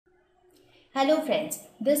Hello friends,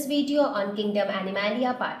 this video on Kingdom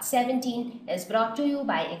Animalia part 17 is brought to you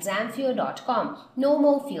by examfear.com. No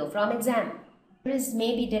more fear from exam. This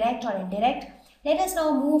may be direct or indirect. Let us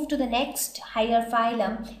now move to the next higher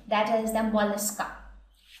phylum, that is the Mollusca.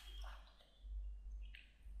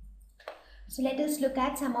 So let us look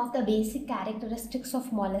at some of the basic characteristics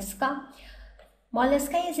of Mollusca.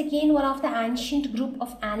 Mollusca is again one of the ancient group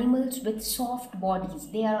of animals with soft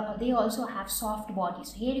bodies. They also have soft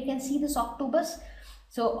bodies. Here you can see this octopus.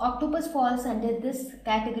 So octopus falls under this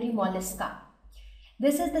category Mollusca.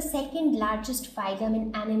 This is the second largest phylum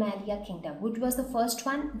in Animalia kingdom. Which was the first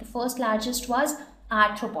one? The first largest was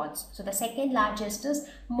arthropods. So the second largest is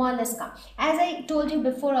Mollusca. As I told you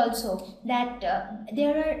before also that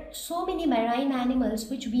there are so many marine animals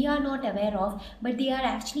which we are not aware of, but they are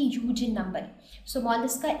actually huge in number. So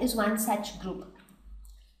Mollusca is one such group.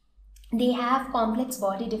 They have complex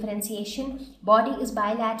body differentiation. Body is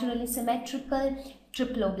bilaterally symmetrical,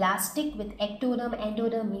 triploblastic with ectoderm,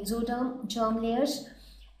 endoderm, mesoderm, germ layers.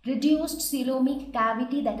 Reduced coelomic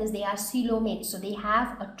cavity, that is they are coelomates, so they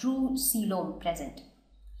have a true coelom present.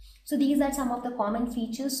 So these are some of the common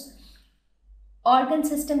features. Organ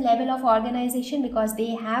system level of organization, because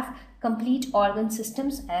they have complete organ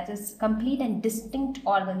systems, that is complete and distinct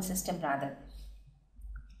organ system rather.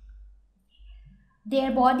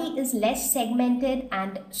 Their body is less segmented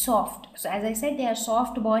and soft. So as I said, they are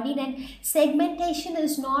soft bodied and segmentation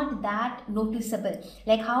is not that noticeable.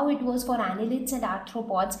 Like how it was for annelids and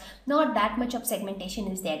arthropods, not that much of segmentation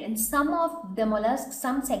is there. In some of the mollusks,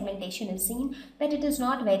 some segmentation is seen, but it is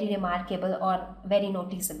not very remarkable or very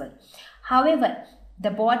noticeable. However,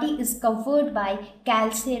 the body is covered by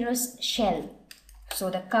calcareous shell.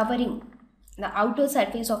 So the covering, the outer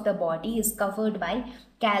surface of the body is covered by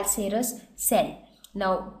calcareous cell.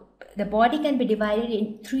 Now, the body can be divided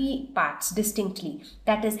in three parts distinctly,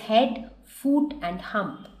 that is head, foot and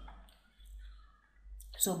hump.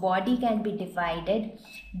 So, body can be divided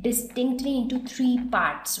distinctly into three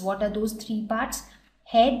parts. What are those three parts?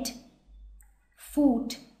 Head,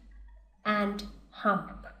 foot and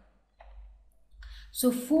hump. So,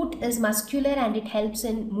 foot is muscular and it helps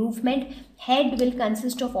in movement. Head will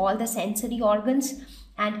consist of all the sensory organs.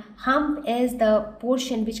 And hump is the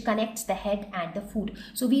portion which connects the head and the foot.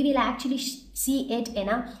 So we will actually see it in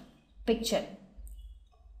a picture.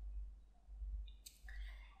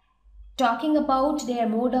 Talking about their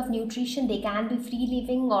mode of nutrition, they can be free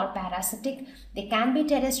living or parasitic. They can be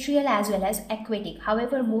terrestrial as well as aquatic.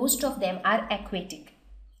 However, most of them are aquatic.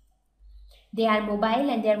 They are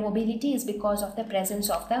mobile and their mobility is because of the presence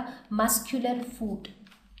of the muscular foot.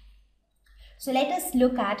 So let us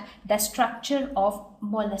look at the structure of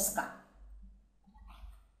Mollusca.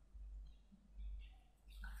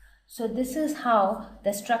 So this is how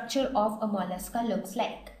the structure of a Mollusca looks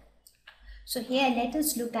like. So here let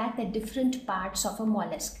us look at the different parts of a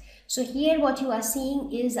mollusk. So here what you are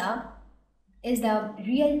seeing is the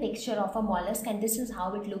real picture of a mollusk, and this is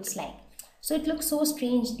how it looks like. So it looks so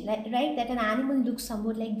strange, right, that an animal looks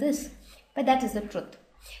somewhat like this, but that is the truth.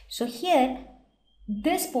 So here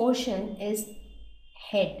this portion is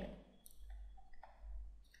head.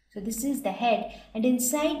 So this is the head, and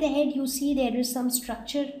inside the head you see there is some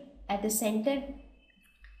structure at the center.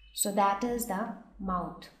 So that is the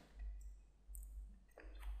mouth.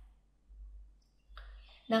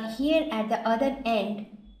 Now here at the other end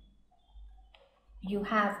you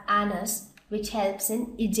have anus, which helps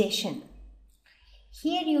in egestion.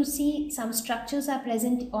 Here you see some structures are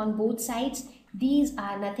present on both sides. These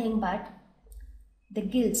are nothing but the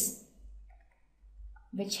gills,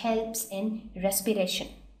 which helps in respiration.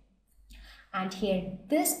 And here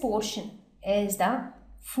this portion is the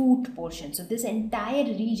foot portion. So this entire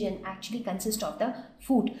region actually consists of the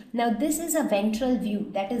foot. Now this is a ventral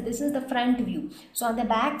view, that is, this is the front view. So on the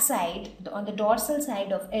back side, on the dorsal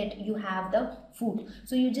side of it, you have the foot.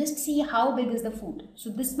 So you just see how big is the foot.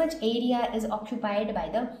 So this much area is occupied by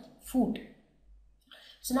the foot.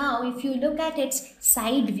 So now if you look at its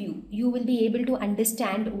side view, you will be able to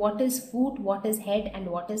understand what is foot, what is head and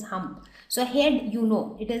what is hump. So head, you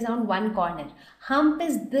know, it is on one corner. Hump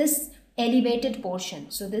is this elevated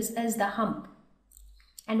portion. So this is the hump.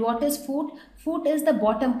 And what is foot? Foot is the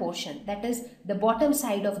bottom portion, that is the bottom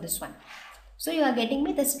side of this one. So you are getting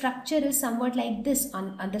me, the structure is somewhat like this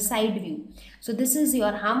on the side view. So this is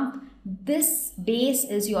your hump, this base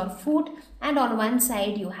is your foot, and on one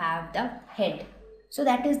side you have the head. So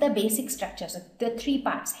that is the basic structure. So the three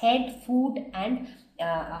parts, head, foot and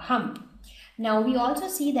hump. Now we also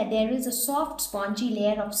see that there is a soft spongy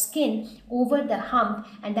layer of skin over the hump,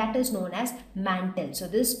 and that is known as mantle. So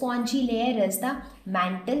this spongy layer is the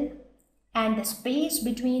mantle, and the space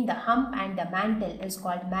between the hump and the mantle is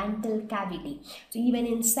called mantle cavity. So even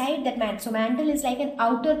inside that mantle, so mantle is like an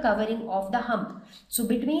outer covering of the hump. So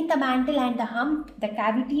between the mantle and the hump, the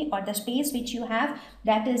cavity or the space which you have,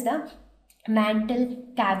 that is the mantle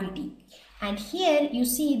cavity. And here you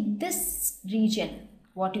see this region,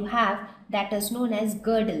 what you have, that is known as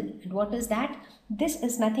girdle. And what is that? This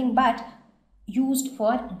is nothing but used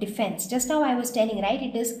for defense. Just now I was telling, right,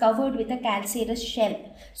 it is covered with a calcareous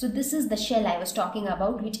shell. So this is the shell I was talking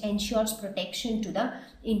about, which ensures protection to the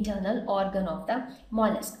internal organ of the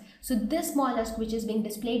mollusk. So this mollusk which is being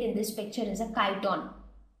displayed in this picture is a chiton.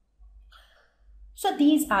 So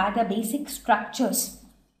these are the basic structures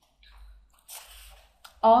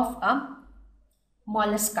of a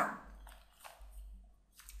mollusca.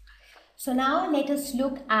 So now let us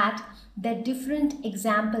look at the different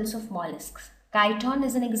examples of mollusks. Chiton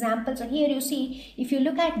is an example. So here you see, if you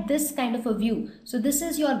look at this kind of a view, so this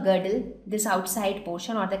is your girdle, this outside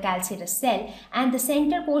portion or the calcareous cell, and the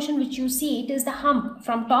center portion which you see, it is the hump.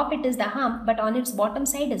 From top it is the hump, but on its bottom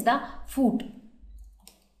side is the foot.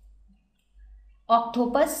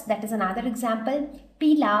 Octopus, that is another example.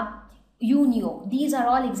 Pila, Unio, these are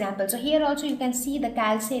all examples. So here also you can see the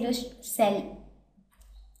calcareous cell.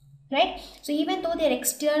 Right? So even though their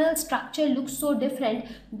external structure looks so different,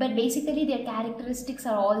 but basically their characteristics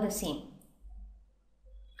are all the same.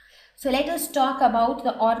 So let us talk about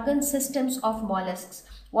the organ systems of mollusks.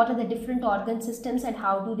 What are the different organ systems and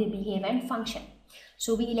how do they behave and function?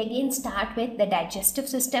 So we will again start with the digestive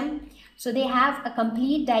system. So they have a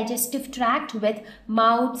complete digestive tract with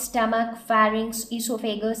mouth, stomach, pharynx,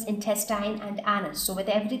 esophagus, intestine and anus. So with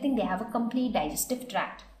everything they have a complete digestive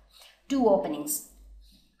tract. 2 openings.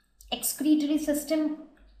 Excretory system,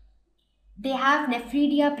 they have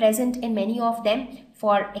nephridia present in many of them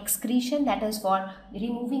for excretion, that is for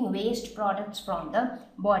removing waste products from the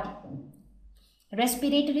body.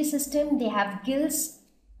 Respiratory system, they have gills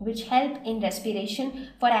which help in respiration.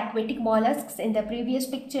 For aquatic mollusks, in the previous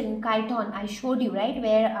picture in chiton I showed you, right,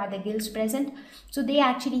 where are the gills present. So they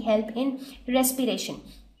actually help in respiration.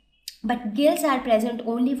 But gills are present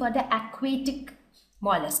only for the aquatic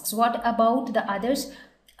mollusks. What about the others?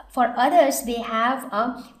 For others, they have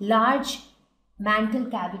a large mantle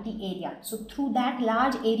cavity area. So through that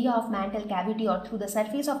large area of mantle cavity or through the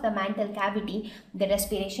surface of the mantle cavity, the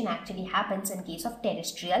respiration actually happens in case of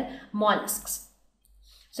terrestrial mollusks.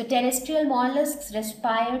 So terrestrial mollusks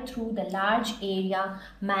respire through the large area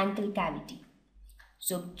mantle cavity.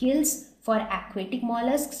 So gills for aquatic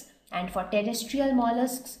mollusks, and for terrestrial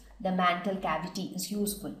mollusks, the mantle cavity is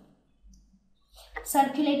useful.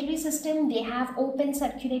 Circulatory system, they have open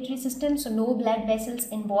circulatory system, so no blood vessels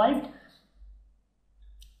involved.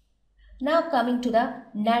 Now coming to the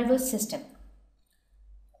nervous system.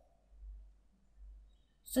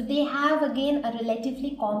 So they have again a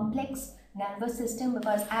relatively complex nervous system,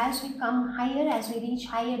 because as we come higher, as we reach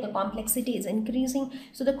higher, the complexity is increasing.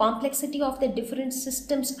 So the complexity of the different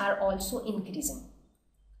systems are also increasing.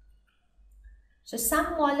 So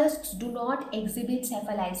some mollusks do not exhibit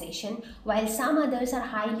cephalization, while some others are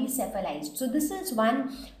highly cephalized. So this is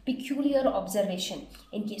one peculiar observation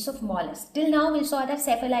in case of mollusks. Till now we saw that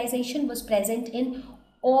cephalization was present in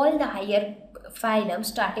all the higher phylum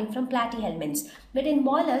starting from platyhelminths. But in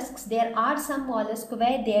mollusks, there are some mollusks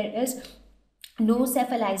where there is no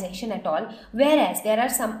cephalization at all, whereas there are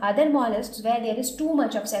some other mollusks where there is too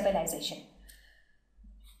much of cephalization.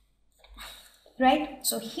 Right?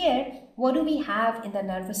 So here, what do we have in the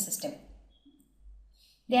nervous system?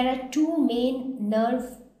 There are 2 main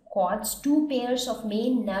nerve cords, 2 pairs of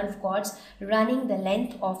main nerve cords running the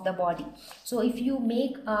length of the body. So if you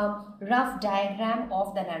make a rough diagram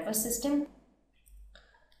of the nervous system,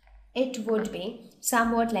 it would be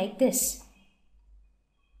somewhat like this.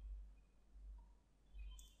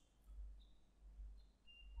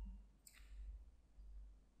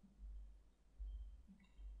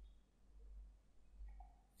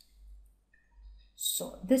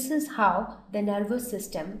 So this is how the nervous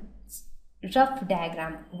system's rough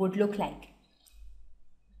diagram would look like.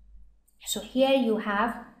 So here you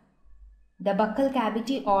have the buccal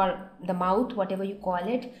cavity or the mouth, whatever you call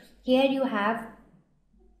it. Here you have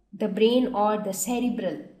the brain or the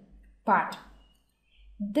cerebral part.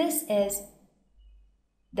 This is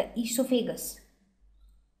the esophagus.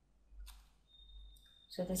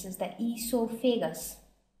 So this is the esophagus.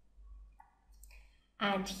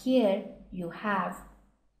 And here you have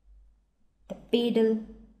the pedal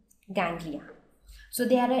ganglia. So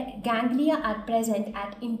ganglia are present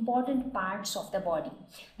at important parts of the body.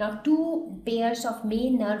 Now 2 pairs of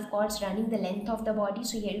main nerve cords running the length of the body.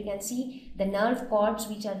 So here you can see the nerve cords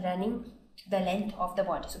which are running the length of the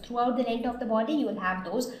body. So throughout the length of the body, you will have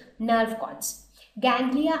those nerve cords.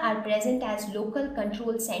 Ganglia are present as local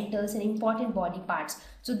control centers in important body parts.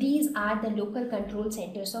 So these are the local control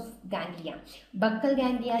centers of ganglia. Buccal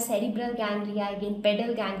ganglia, cerebral ganglia, again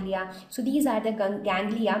pedal ganglia. So these are the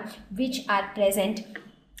ganglia which are present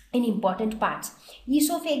in important parts.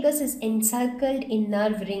 Esophagus is encircled in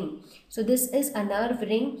nerve ring. So this is a nerve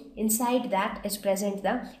ring. Inside that is present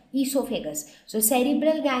the esophagus. So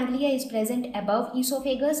cerebral ganglia is present above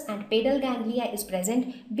esophagus and pedal ganglia is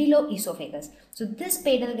present below esophagus. So this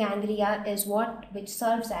pedal ganglia is which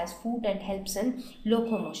serves as food and helps in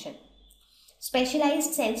locomotion.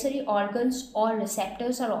 Specialized sensory organs or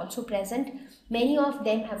receptors are also present. Many of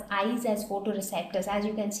them have eyes as photoreceptors. As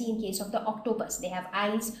you can see in case of the octopus, they have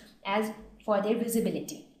eyes as for their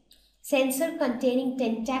visibility. Sensor containing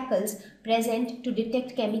tentacles present to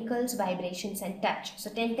detect chemicals, vibrations and touch.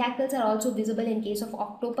 So tentacles are also visible in case of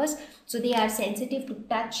octopus. So they are sensitive to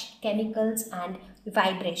touch, chemicals and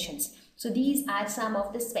vibrations. So these are some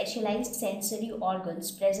of the specialized sensory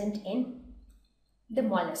organs present in the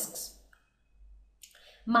mollusks.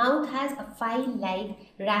 Mouth has a file-like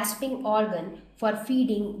rasping organ for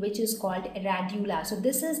feeding which is called radula. So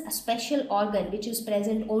this is a special organ which is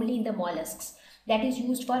present only in the mollusks that is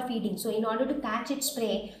used for feeding. So in order to catch its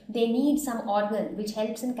prey, they need some organ which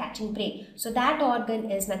helps in catching prey. So that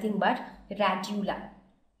organ is nothing but radula.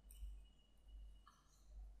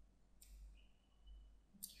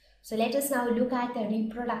 So let us now look at the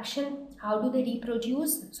reproduction. How do they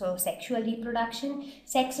reproduce? So sexual reproduction.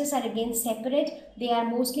 Sexes are again separate. They are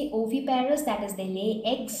mostly oviparous, that is they lay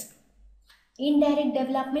eggs. Indirect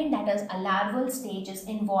development, that is a larval stage is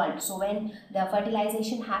involved. So when the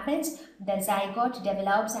fertilization happens, the zygote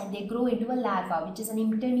develops and they grow into a larva, which is an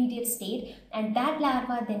intermediate state, and that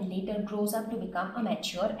larva then later grows up to become a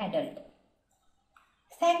mature adult.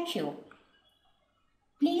 Thank you.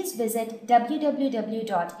 Please visit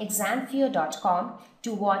www.examfear.com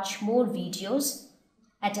to watch more videos,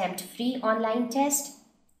 attempt free online test,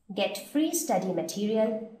 get free study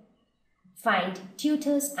material, find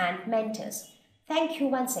tutors and mentors. Thank you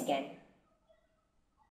once again.